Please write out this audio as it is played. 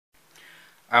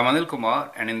I'm Anil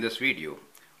Kumar, and in this video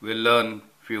we'll learn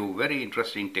few very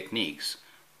interesting techniques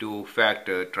to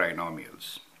factor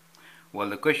trinomials. Well,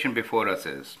 the question before us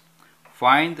is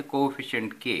find the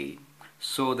coefficient k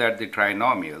so that the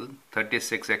trinomial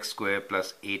 36x squared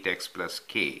plus 8x plus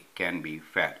k can be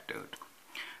factored.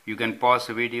 You can pause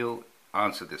the video,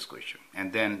 answer this question,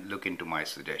 and then look into my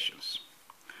suggestions.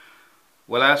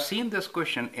 Well, I've seen this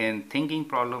question in thinking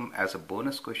problem as a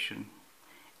bonus question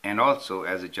and also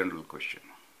as a general question.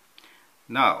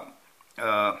 Now,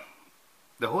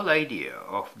 the whole idea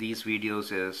of these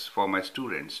videos is for my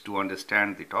students to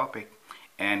understand the topic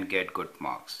and get good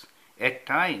marks. At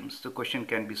times, the question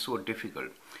can be so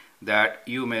difficult that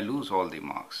you may lose all the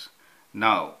marks.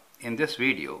 Now, in this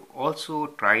video, also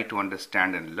try to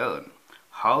understand and learn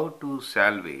how to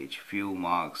salvage few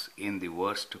marks in the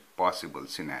worst possible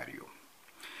scenario.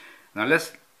 Now,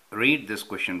 let's read this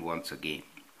question once again.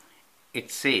 It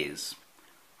says,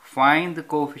 find the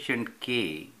coefficient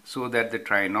k so that the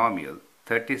trinomial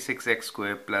 36x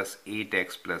squared plus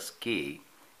 8x plus k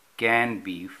can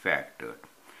be factored.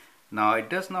 Now, it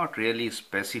does not really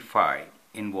specify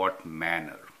in what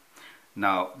manner.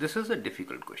 Now, this is a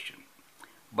difficult question,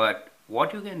 but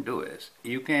what you can do is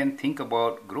you can think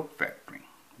about group factoring,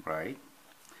 right?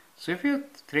 So if you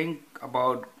think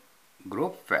about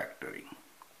group factoring,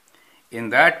 in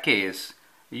that case,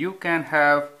 you can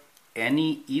have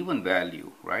any even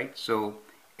value, right? So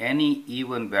any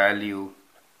even value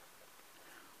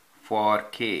for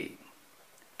k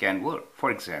can work.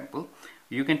 For example,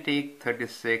 you can take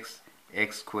 36x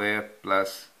squared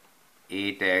plus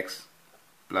 8x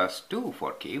plus 2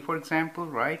 for k, for example,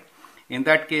 right? In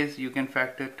that case, you can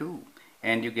factor 2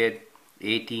 and you get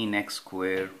 18x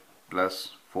squared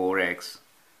plus 4x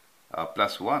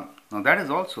plus 1. Now that is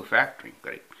also factoring,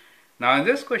 correct? Now in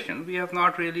this question, we have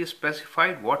not really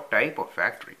specified what type of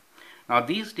factoring. Now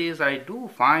these days I do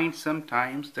find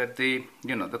sometimes that the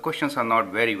questions are not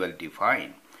very well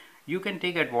defined. You can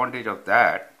take advantage of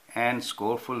that and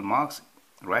score full marks,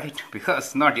 right? Because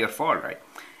it's not your fault, right?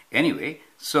 Anyway,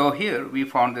 so here we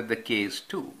found that the k is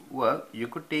 2. Well, you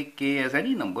could take k as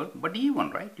any number, but even,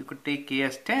 right? You could take k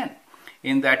as 10.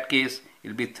 In that case, it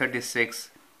will be 36x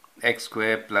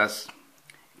squared plus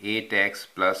 8x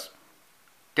plus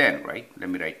 10, right? Let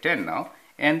me write 10 now.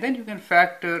 And then you can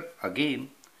factor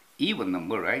again even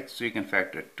number, right? So you can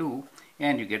factor 2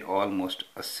 and you get almost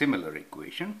a similar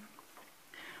equation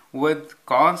with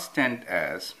constant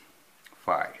as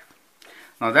 5.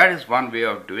 Now that is one way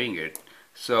of doing it.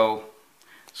 So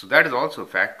that is also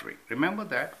factoring. Remember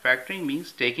that factoring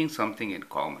means taking something in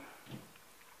common.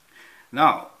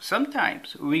 Now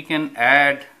sometimes we can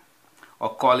add or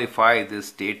qualify this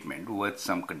statement with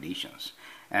some conditions.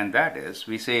 And that is,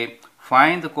 we say,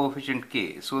 find the coefficient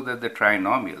k so that the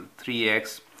trinomial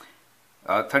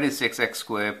 36x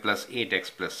squared plus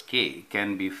 8x plus k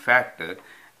can be factored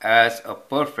as a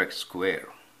perfect square.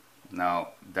 Now,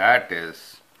 that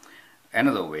is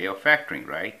another way of factoring,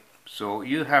 right? So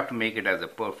you have to make it as a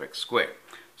perfect square.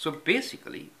 So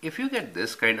basically, if you get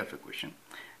this kind of equation,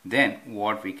 then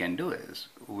what we can do is,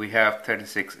 we have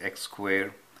 36x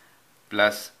squared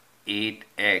plus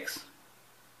 8x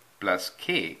plus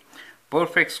k.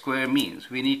 Perfect square means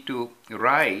we need to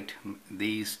write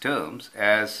these terms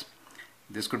as,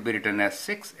 this could be written as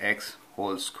 6x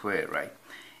whole square, right?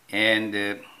 And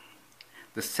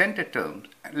the center term,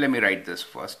 let me write this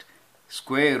first,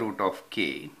 square root of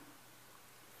k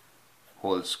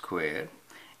whole square,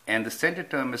 and the center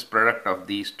term is product of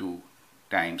these two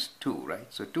times 2, right?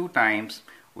 So 2 times,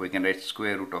 we can write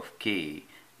square root of k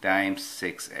times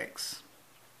 6x.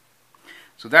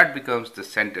 So that becomes the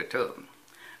center term.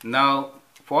 Now,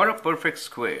 for a perfect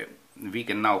square, we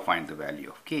can now find the value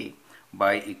of k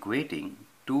by equating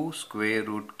 2 square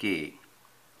root k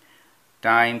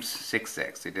times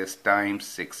 6x. It is times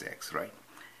 6x, right?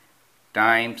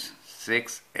 Times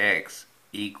 6x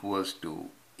equals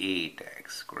to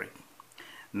 8x, correct?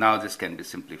 Now this can be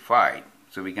simplified.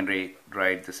 So we can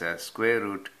write this as square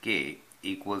root k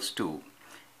equals to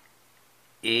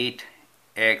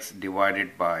 8x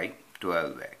divided by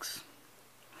 12x,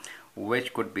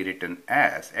 which could be written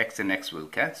as, x and x will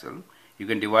cancel. You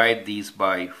can divide these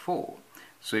by 4.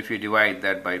 So if you divide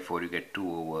that by 4, you get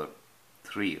 2 over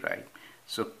 3, right?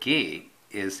 So k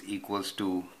is equals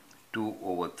to 2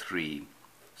 over 3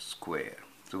 square.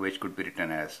 So which could be written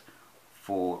as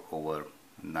 4 over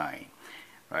 9,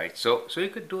 right? So you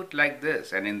could do it like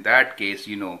this. And in that case,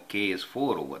 k is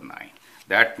 4 over 9.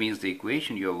 That means the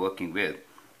equation you're working with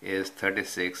is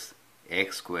 36x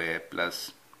squared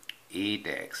plus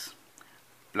 8x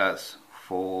plus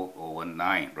 4 over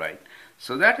 9, right?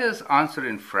 So that is answer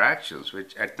in fractions,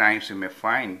 which at times you may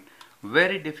find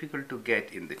very difficult to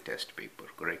get in the test paper,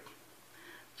 correct?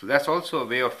 So that's also a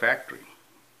way of factoring,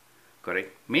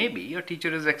 correct? Maybe your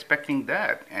teacher is expecting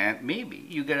that, and maybe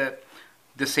you get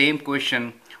the same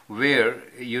question where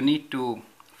you need to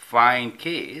find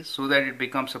k so that it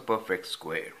becomes a perfect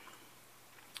square.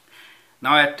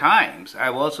 Now at times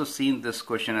I've also seen this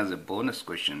question as a bonus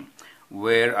question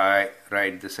where I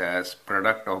write this as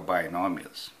product of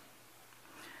binomials.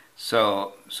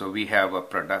 So we have a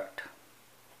product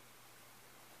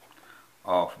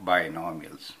of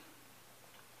binomials.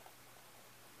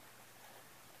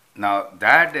 Now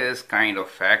that is kind of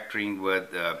factoring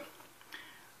with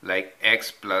like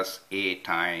x plus a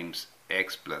times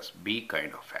x plus b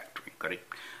kind of factoring,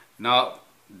 correct? Now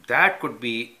that could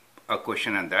be a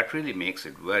question, and that really makes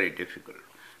it very difficult.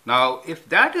 Now if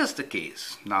that is the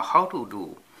case, now how to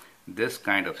do this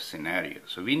kind of scenario?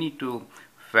 So we need to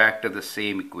factor the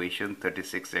same equation,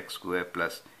 36x squared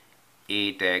plus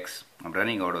 8x. I'm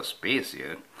running out of space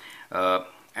here,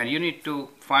 and you need to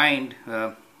find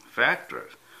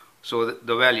factors, so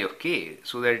the value of k,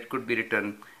 so that it could be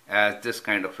written as this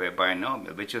kind of a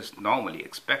binomial, which is normally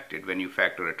expected when you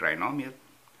factor a trinomial,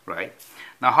 right?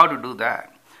 Now how to do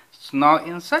that? So now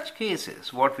in such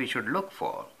cases, what we should look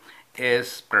for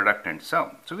is product and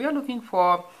sum. So we are looking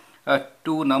for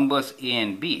two numbers a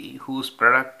and b whose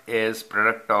product is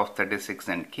product of 36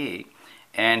 and k,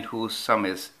 and whose sum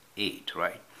is 8,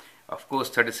 right? Of course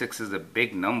 36 is a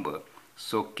big number,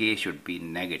 so k should be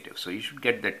negative. So you should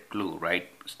get that clue right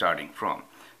starting from.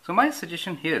 So my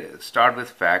suggestion here is start with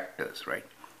factors, right?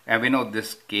 And we know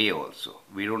this k also.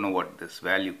 We don't know what this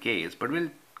value k is, but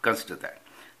we'll consider that.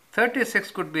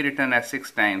 36 could be written as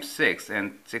 6 times 6,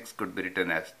 and 6 could be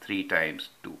written as 3 times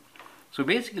 2. So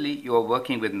basically you are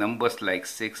working with numbers like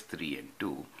 6, 3 and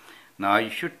 2. Now you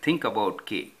should think about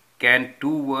k. Can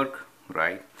 2 work,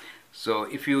 right? So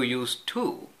if you use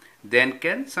 2, then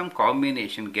can some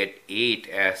combination get 8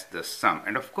 as the sum?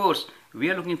 And of course we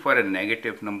are looking for a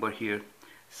negative number here,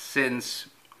 since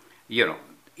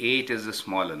 8 is a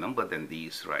smaller number than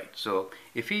these, right? So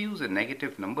if you use a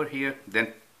negative number here,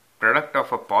 then product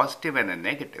of a positive and a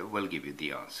negative will give you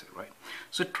the answer, right?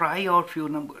 So try out few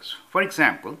numbers. For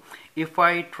example, if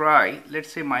I try,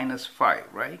 let's say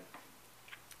 -5, right?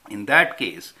 In that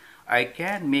case, I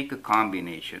can make a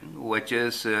combination which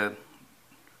is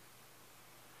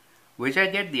which I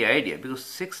get the idea, because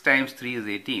 6 times 3 is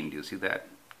 18. Do you see that?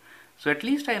 So at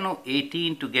least I know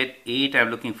 18. To get 8, I'm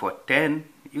looking for 10.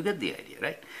 You get the idea,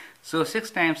 right? So 6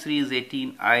 times 3 is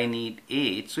 18. I need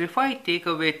 8. So if I take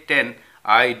away 10,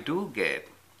 I do get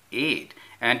 8.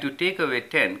 And to take away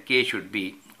 10, k should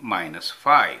be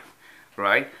 -5,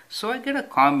 right? So I get a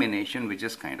combination which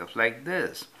is kind of like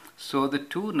this. So the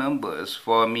two numbers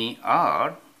for me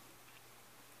are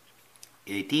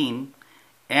 18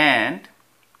 and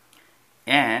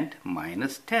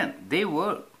 -10. They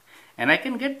work. And I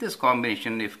can get this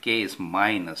combination if k is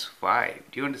 -5.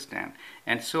 Do you understand?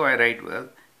 And so I write, well,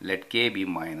 let k be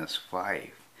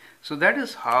 -5. So that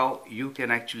is how you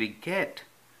can actually get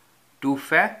to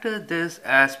factor this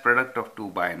as product of two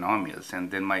binomials.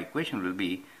 And then my equation will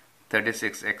be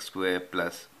 36x squared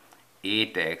plus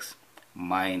 8x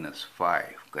minus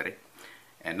 5, correct?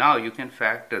 And now you can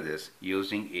factor this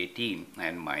using 18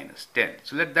 and -10.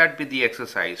 So let that be the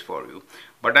exercise for you.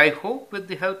 But I hope with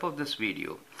the help of this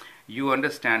video, you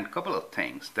understand a couple of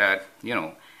things, that,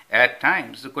 at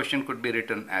times the question could be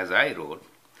written as I wrote.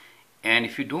 And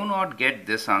if you do not get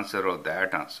this answer or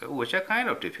that answer, which are kind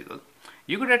of difficult,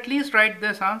 you could at least write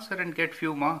this answer and get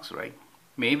few marks, right?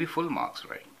 Maybe full marks,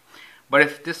 right? But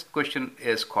if this question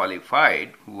is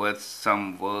qualified with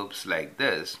some verbs like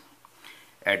this,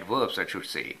 adverbs I should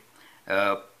say,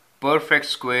 perfect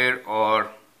square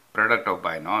or product of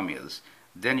binomials,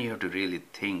 then you have to really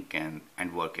think and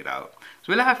work it out.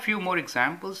 So we'll have a few more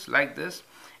examples like this,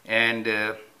 and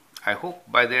I hope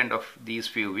by the end of these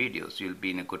few videos you'll be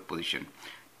in a good position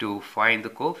to find the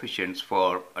coefficients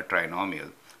for a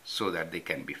trinomial so that they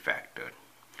can be factored.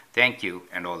 Thank you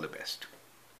and all the best.